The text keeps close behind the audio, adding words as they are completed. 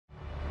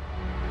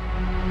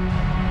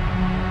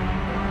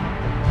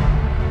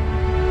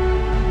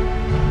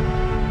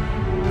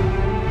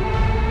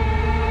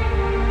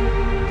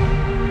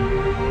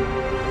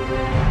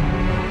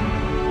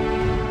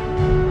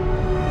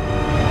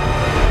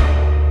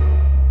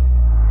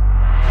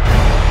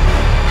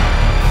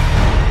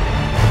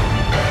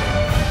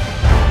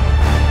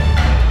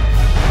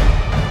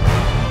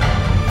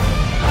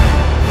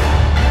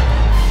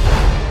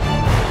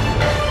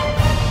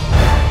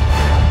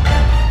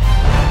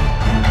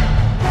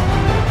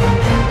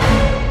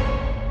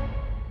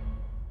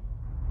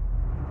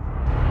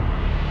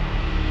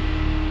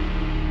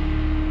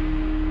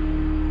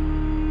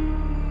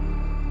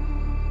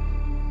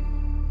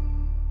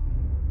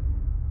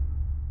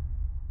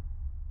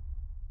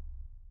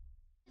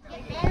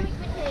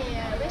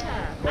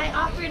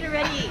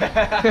you're ready.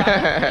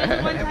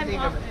 There's one time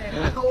off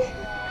there.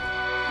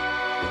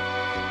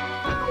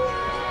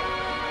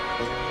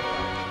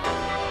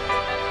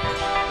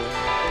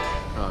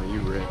 Oh, you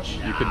rich.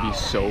 You could be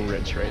so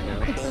rich right now.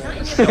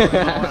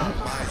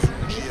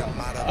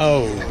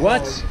 Oh,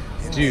 what?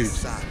 Dude.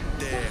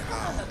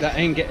 That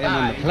ain't getting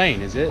on the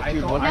plane, is it?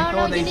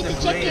 No, you need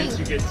to check it.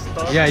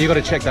 Yeah, you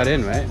gotta check that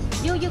in, right?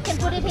 You can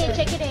put it here,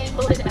 check it in.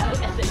 Pull it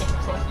out as it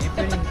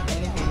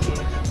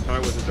How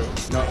was it though?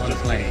 Not on the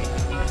plane.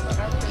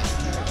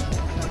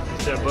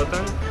 Is there a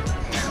button?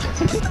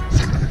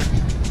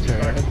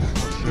 Sure.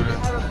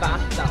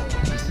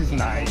 This is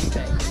nice.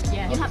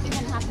 Yeah. You have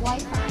even have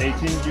Wi-Fi.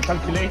 18, you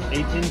calculate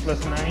 18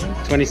 plus 9.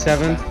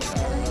 27.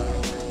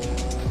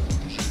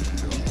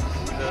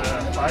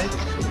 5?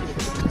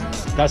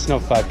 That's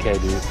not 5K,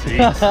 dude. 6.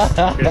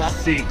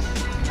 6.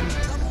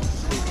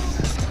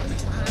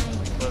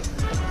 Plus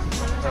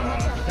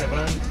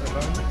 7.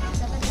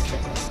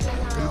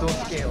 Windows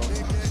scale.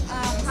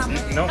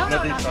 No, not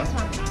this one.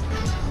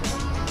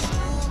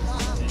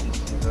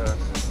 This is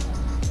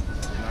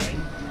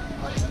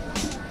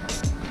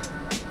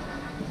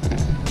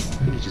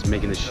 9. You're just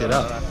making this shit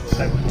up.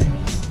 7.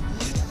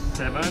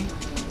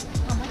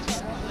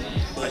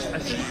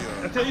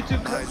 I tell you to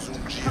count.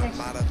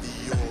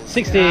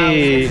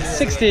 60!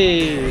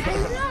 60!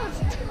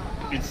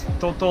 Its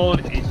total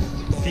is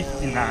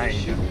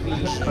 59.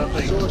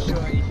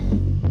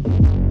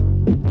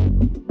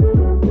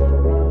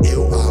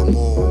 Eu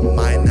amo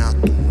mais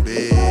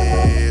natureza.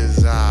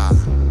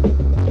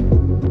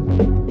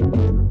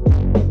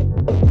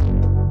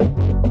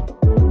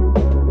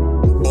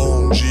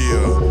 Bom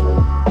dia.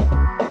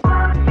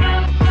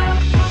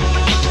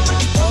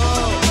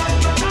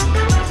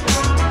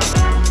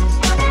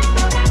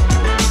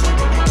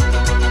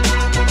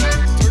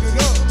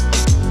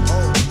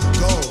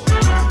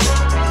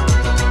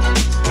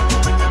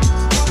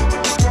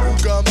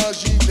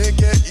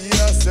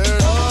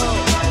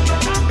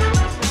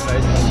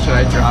 Should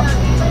I drop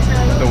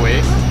the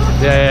weight?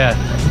 Yeah.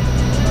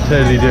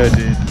 Totally do it,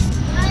 dude.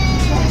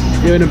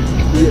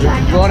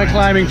 You're on a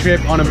climbing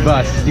trip on a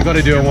bus. You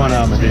gotta do a one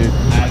armor, dude.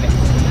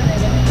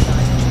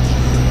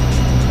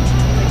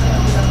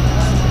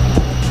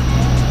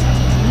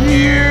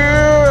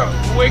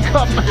 Yeah! Wake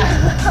up, man!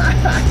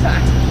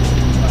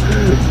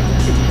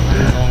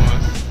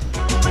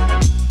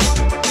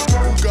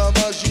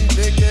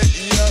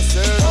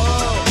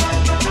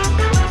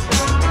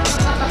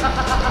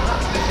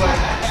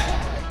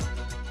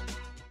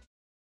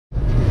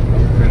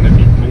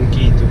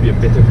 To be a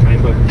better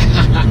climber.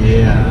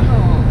 Yeah.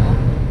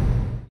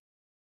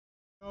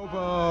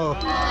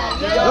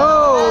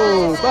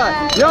 Yo, but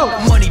yo.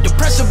 Money, the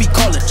pressure be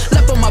calling.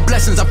 Left on my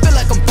blessings, I feel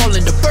like I'm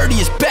falling. The birdie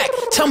is back.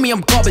 Tell me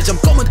I'm garbage, I'm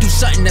going through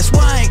something. That's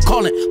why I ain't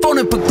calling. Phone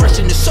in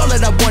progression is all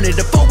that I wanted.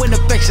 The phone in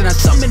affection, I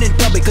summon and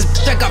dub it. Cause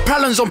I got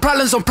problems on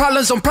problems on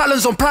problems on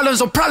problems on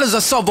problems on problems. I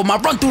solve them. I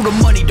run through the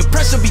money, the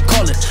pressure be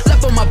calling.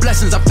 Left on my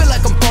blessings, I feel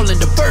like I'm falling.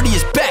 The birdie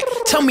is back.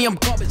 Tell me I'm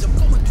garbage, I'm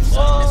going through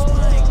something. That's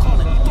why I ain't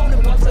calling. Phone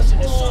in progression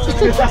is all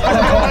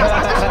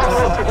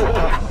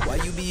Why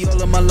you be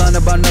all on my line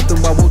about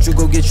nothing? Why won't you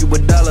go get you $1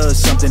 or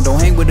something? Don't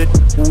hang with it,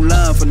 Huu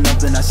Lung for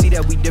nothing. I see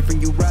that we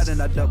different, you riding,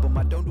 I double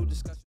my